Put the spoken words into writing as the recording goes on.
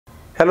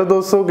Hello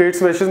दोस्तों,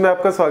 gets message में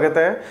आपका स्वागत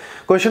है।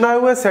 क्वेश्चन आया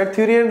हुआ है सेट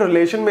थ्योरी एंड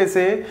रिलेशन में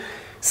से।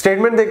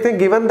 स्टेटमेंट देखते हैं।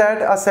 गिवन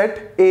दैट अ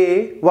सेट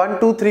ए 1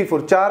 2 3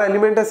 4 चार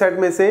एलिमेंट है सेट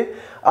में से।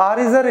 R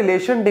is a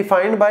relation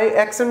defined by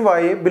x and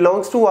y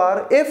belongs to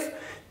R if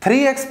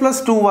 3x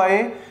 + 2y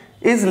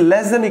is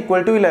less than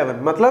equal to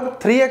 11। मतलब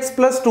 3x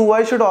 +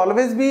 2y should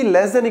always be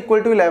less than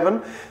equal to 11।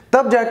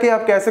 तब जाके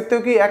आप कह सकते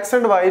हो कि x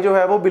एंड y जो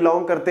है वो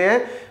बिलोंग करते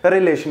हैं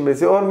रिलेशन में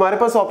से। और हमारे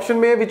पास ऑप्शन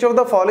में which of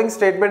the following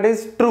statement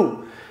is true.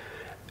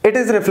 It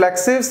is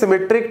reflexive,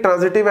 symmetric,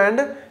 transitive and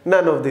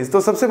none of this. तो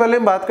सबसे पहले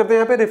हम बात करते हैं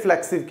यहाँ पे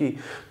रिफ्लेक्सिव की।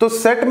 तो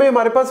सेट में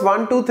हमारे पास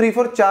 1 2 3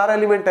 4 चार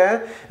एलिमेंट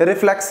हैं।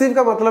 रिफ्लेक्सिव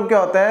का मतलब क्या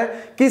होता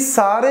है कि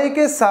सारे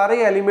के सारे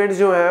एलिमेंट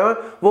जो हैं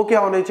वो क्या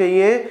होने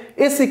चाहिए,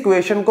 इस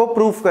इक्वेशन को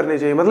प्रूफ करने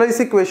चाहिए, मतलब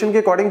इस इक्वेशन के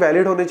अकॉर्डिंग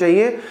वैलिड होने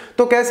चाहिए।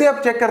 तो कैसे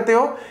आप चेक करते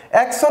हो,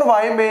 एक्स और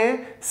वाई में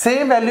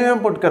सेम वैल्यू हम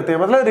पुट करते हैं।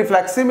 मतलब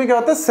रिफ्लेक्सिव में क्या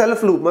होता है,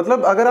 सेल्फ लूप।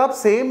 मतलब अगर आप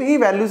सेम ही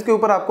वैल्यूज के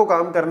ऊपर आपको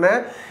काम करना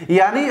है,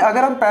 यानी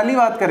अगर हम पहली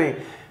बात करें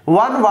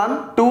 1 1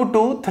 2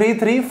 2 3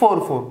 3 4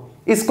 4,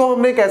 इसको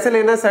हमने कैसे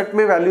लेना है सेट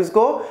में वैल्यूज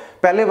को,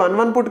 पहले 1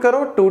 1 पुट करो,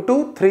 2 2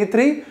 3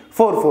 3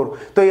 4 4।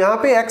 तो यहाँ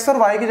पे x और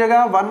y की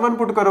जगह 1 1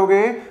 पुट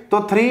करोगे तो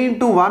 3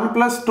 × 1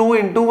 + 2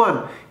 ×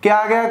 1 क्या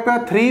आ गया आपका,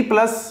 3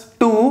 +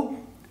 2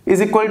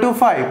 =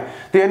 5।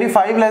 तो यानी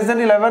 5 <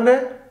 11 है,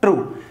 ट्रू।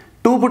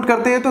 2 पुट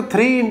करते हैं तो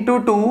 3 ×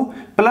 2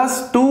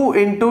 + 2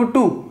 ×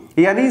 2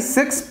 यानी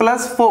 6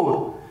 +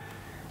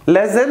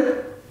 4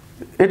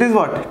 it is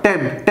what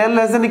 10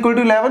 10 <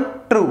 11,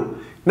 true.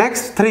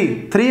 Next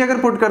 3 अगर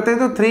पुट करते हैं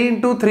तो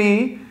 3 ×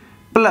 3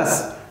 +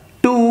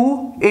 2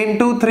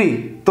 × 3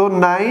 तो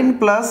 9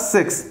 +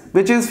 6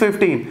 विच इज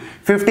 15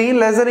 15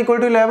 <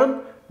 11,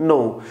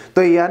 नो।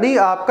 तो यानी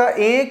आपका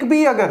एक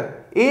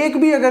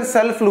भी अगर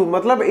सेल्फ लूप,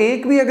 मतलब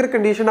एक भी अगर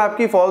कंडीशन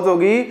आपकी फॉल्स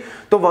होगी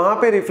तो वहां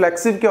पे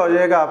रिफ्लेक्सिव क्या हो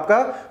जाएगा आपका,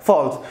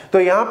 फॉल्स। तो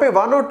यहाँ पे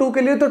 1 और 2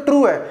 के लिए तो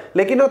ट्रू है,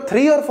 लेकिन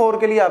 3 और 4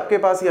 के लिए आपके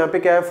पास यहाँ पे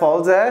क्या है,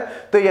 फॉल्स है।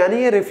 तो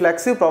यानी ये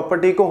रिफ्लेक्सिव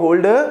प्रॉपर्टी को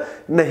होल्ड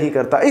नहीं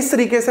करता। इस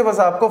तरीके से बस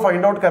आपको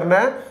फाइंड आउट करना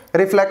है।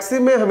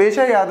 रिफ्लेक्सिव में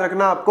हमेशा याद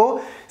रखना, आपको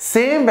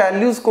सेम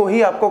वैल्यूज को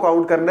ही आपको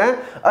काउंट करना है,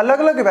 अलग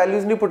अलग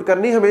वैल्यूज नहीं पुट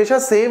करनी, हमेशा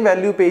सेम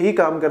वैल्यू पे ही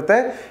काम करता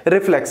है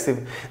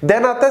रिफ्लेक्सिव।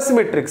 देन आता है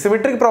सिमेट्रिक।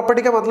 सिमेट्रिक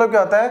प्रॉपर्टी का मतलब क्या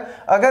होता है,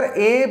 अगर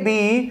ए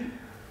बी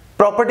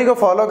प्रॉपर्टी को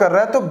फॉलो कर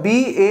रहा है तो बी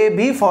ए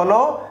भी फॉलो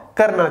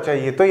करना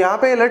चाहिए। तो यहां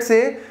पे लेट्स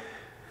से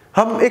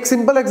हम एक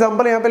सिंपल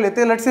एग्जांपल यहां पे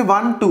लेते हैं। लेट्स से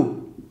 1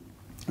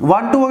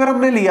 2 अगर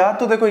हमने लिया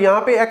तो देखो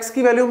यहां पे x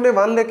की वैल्यू हमने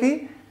 1 लिखी,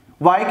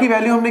 y की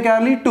वैल्यू हमने क्या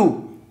ली, 2।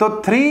 तो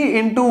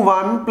 3 ×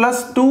 1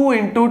 + 2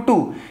 × 2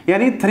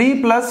 यानी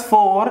 3 +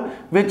 4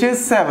 विच इज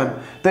 7।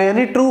 तो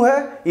यानी ट्रू है,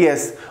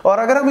 यस। और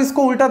अगर हम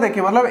इसको उल्टा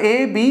देखें, मतलब a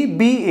b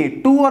b a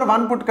 2 और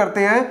 1 पुट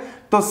करते हैं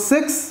तो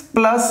 6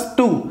 +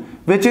 2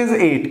 विच इज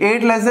 8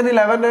 8 <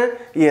 11 है,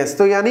 यस।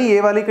 तो यानी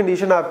ये वाली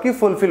कंडीशन आपकी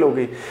फुलफिल हो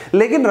गई।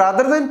 लेकिन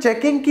रादर देन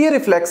चेकिंग कि ये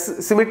रिफ्लेक्स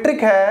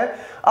सिमेट्रिक है,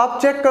 आप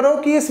चेक करो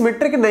कि ये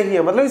सिमेट्रिक नहीं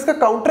है, मतलब इसका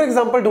काउंटर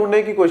एग्जांपल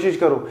ढूंढने की कोशिश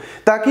करो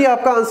ताकि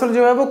आपका आंसर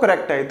जो है वो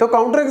करेक्ट है। तो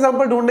काउंटर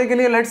एग्जांपल ढूंढने के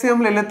लिए लेट्स से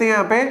हम ले लेते हैं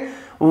यहाँ पे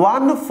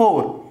 1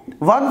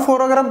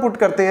 4 अगर हम पुट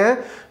करते हैं,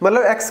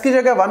 मतलब x की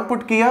जगह 1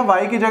 पुट किया,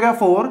 y की जगह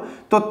 4,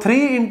 तो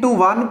 3 ×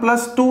 1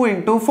 + 2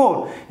 ×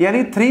 4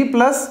 यानी 3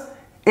 +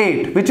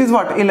 8 विच इज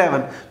व्हाट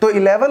 11। तो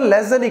 11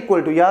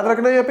 <= याद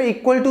रखना यहाँ पे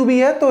इक्वल टू भी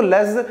है, तो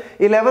 11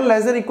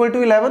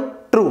 <= 11,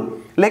 ट्रू।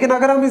 लेकिन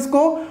अगर हम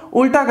इसको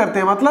उल्टा करते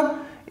हैं, मतलब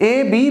a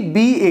b b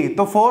a,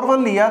 तो 4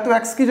 1 लिया तो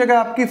x की जगह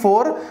आपकी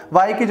 4,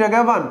 y की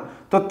जगह 1,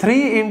 तो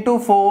 3 ×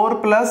 4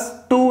 +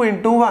 2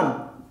 × 1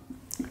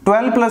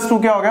 12 + 2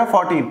 क्या हो गया,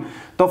 14।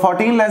 तो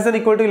 14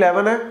 <=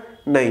 11 है,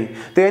 नहीं।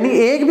 तो यानी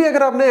एक भी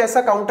अगर आपने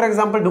ऐसा काउंटर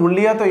एग्जांपल ढूंढ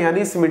लिया तो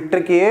यानी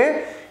सिमेट्रिक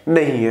ये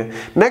नहीं है।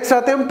 नेक्स्ट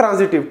आते हैं हम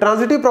ट्रांजिटिव।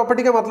 ट्रांजिटिव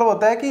प्रॉपर्टी का मतलब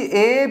होता है कि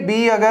ए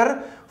बी अगर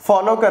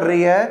फॉलो कर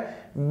रही है,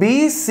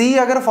 बी सी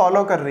अगर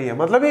फॉलो कर रही है,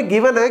 मतलब ये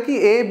गिवन है कि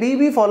ए बी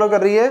भी फॉलो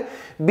कर रही है,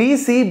 बी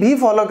सी भी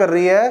फॉलो कर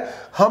रही है,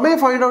 हमें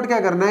फाइंड आउट क्या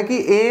करना है कि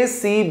ए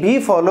सी भी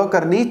फॉलो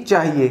करनी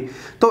चाहिए।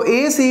 तो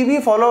ए सी भी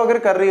फॉलो अगर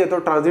कर रही है तो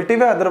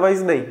ट्रांजिटिव है,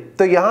 अदरवाइज नहीं।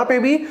 तो यहां पे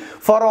भी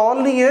फॉर ऑल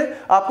नहीं है,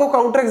 आपको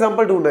काउंटर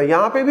एग्जांपल ढूंढना है।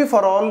 यहां पे भी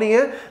फॉर ऑल नहीं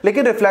है,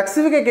 लेकिन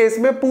रिफ्लेक्सिव के केस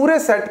में पूरे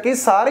सेट के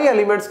सारे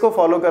एलिमेंट्स को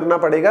फॉलो करना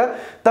पड़ेगा,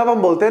 तब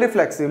हम बोलते हैं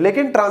रिफ्लेक्सिव।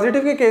 लेकिन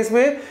ट्रांजिटिव के केस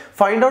में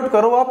फाइंड आउट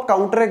करो आप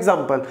काउंटर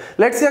एग्जांपल।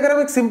 लेट्स से अगर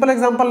हम एक सिंपल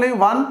एग्जांपल लें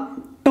 1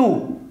 2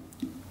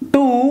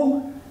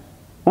 2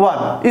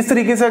 1, इस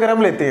तरीके से अगर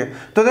हम लेते हैं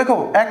तो देखो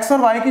x और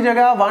y की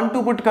जगह 1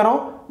 2 पुट करो,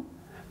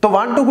 तो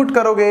 1 2 पुट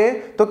करोगे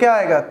तो क्या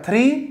आएगा,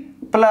 3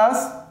 +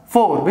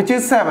 4 विच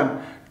इज 7।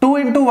 2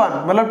 × 1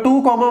 मतलब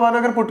 2, 1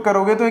 अगर पुट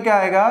करोगे तो क्या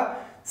आएगा,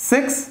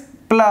 6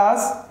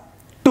 +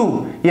 2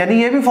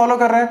 यानी ये भी फॉलो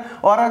कर रहा है।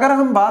 और अगर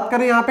हम बात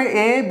करें यहाँ पे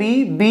a b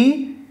b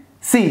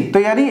c, तो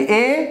यानी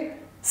a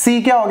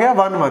c क्या हो गया,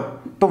 1 1,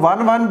 तो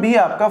 1 1 भी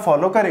आपका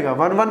फॉलो करेगा।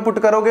 1 1 पुट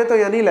करोगे तो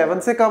यानी 11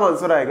 से कम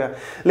आंसर आएगा।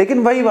 लेकिन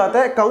वही बात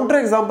है, काउंटर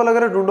एग्जांपल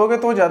अगर ढूंढोगे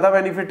तो ज्यादा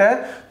बेनिफिट है।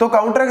 तो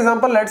काउंटर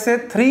एग्जांपल लेट्स से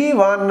 3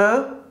 1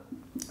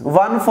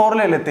 1 4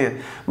 ले लेते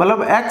हैं,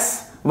 मतलब x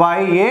y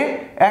ये,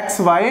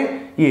 x y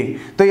ये।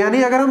 तो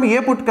यानी अगर हम ये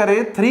पुट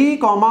करें 3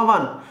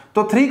 1,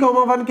 तो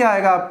 3,1 क्या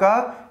आएगा आपका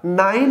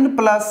 9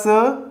 प्लस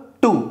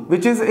 2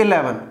 विच इज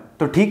 11,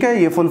 तो ठीक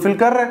है ये फुलफिल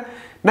कर रहा है।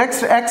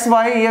 नेक्स्ट एक्स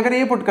वाई अगर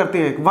ये पुट करते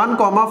हैं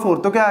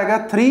 1,4 तो क्या आएगा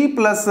 3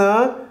 प्लस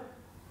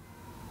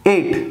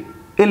 8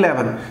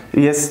 11,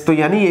 यस, तो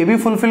यानी ये भी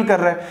फुलफिल कर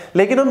रहा है।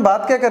 लेकिन हम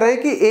बात क्या कर रहे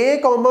हैं कि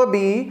a कॉमा b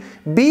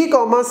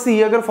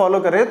c अगर फॉलो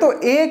कर रहे हैं तो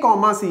a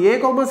कॉमा सी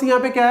यहाँ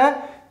पे क्या है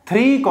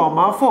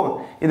 3,4,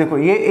 ये देखो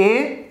ये a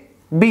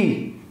b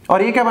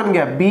और ये क्या बन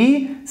गया b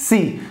c,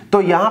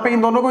 तो यहां पे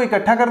इन दोनों को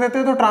इकट्ठा कर देते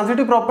हैं। तो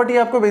ट्रांजिटिव प्रॉपर्टी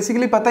आपको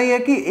बेसिकली पता ही है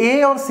कि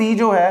a और c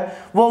जो है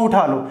वो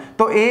उठा लो,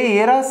 तो a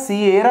ये रहा c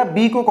ये रहा,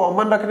 b को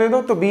कॉमन रखने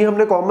दो, तो b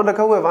हमने कॉमन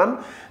रखा हुआ है 1,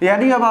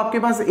 यानी अब आपके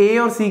पास a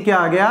और c क्या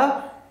आ गया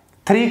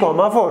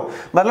 3,4,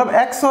 मतलब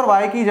x और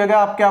y की जगह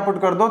आप क्या पुट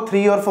कर दो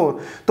 3 और 4,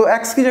 तो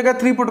x की जगह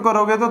 3 पुट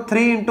करोगे तो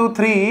 3 इंटू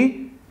 3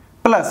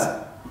 प्लस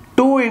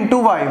 2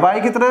 इंटू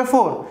y कितना है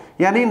 4,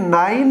 यानी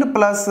 9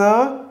 प्लस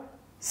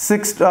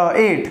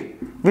 8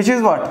 विच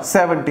इज व्हाट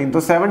 17,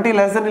 तो 70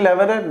 लेस देन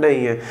 11 है,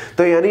 नहीं है,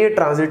 तो यानी ये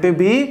ट्रांजिटिव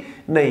भी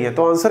नहीं है।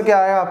 तो आंसर क्या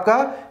आया आपका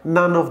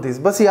नन ऑफ दिस।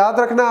 बस याद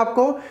रखना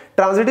आपको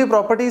ट्रांजिटिव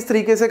प्रॉपर्टी इस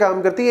तरीके से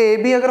काम करती है, ए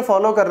बी अगर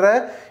फॉलो कर रहा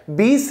है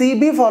बी सी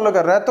भी फॉलो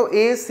कर रहा है तो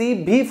ए सी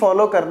भी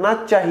फॉलो करना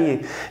चाहिए।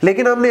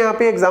 लेकिन हमने यहाँ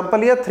पे एग्जांपल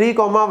लिया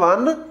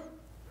 3,1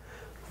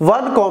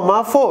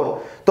 1,4,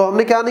 तो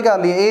हमने क्या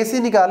निकाल लिया ए सी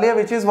निकाल लिया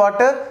विच इज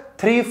व्हाट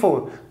 3 4,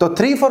 तो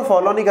 3 4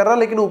 फॉलो नहीं कर रहा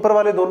लेकिन ऊपर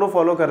वाले दोनों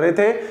फॉलो कर रहे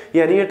थे,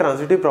 यानी ये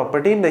ट्रांजिटिव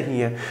प्रॉपर्टी नहीं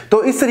है।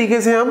 तो इस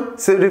तरीके से हम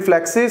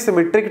रिफ्लेक्सिव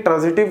सिमेट्रिक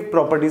ट्रांजिटिव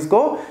प्रॉपर्टीज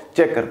को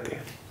चेक करते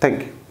हैं।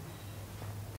 Thank you.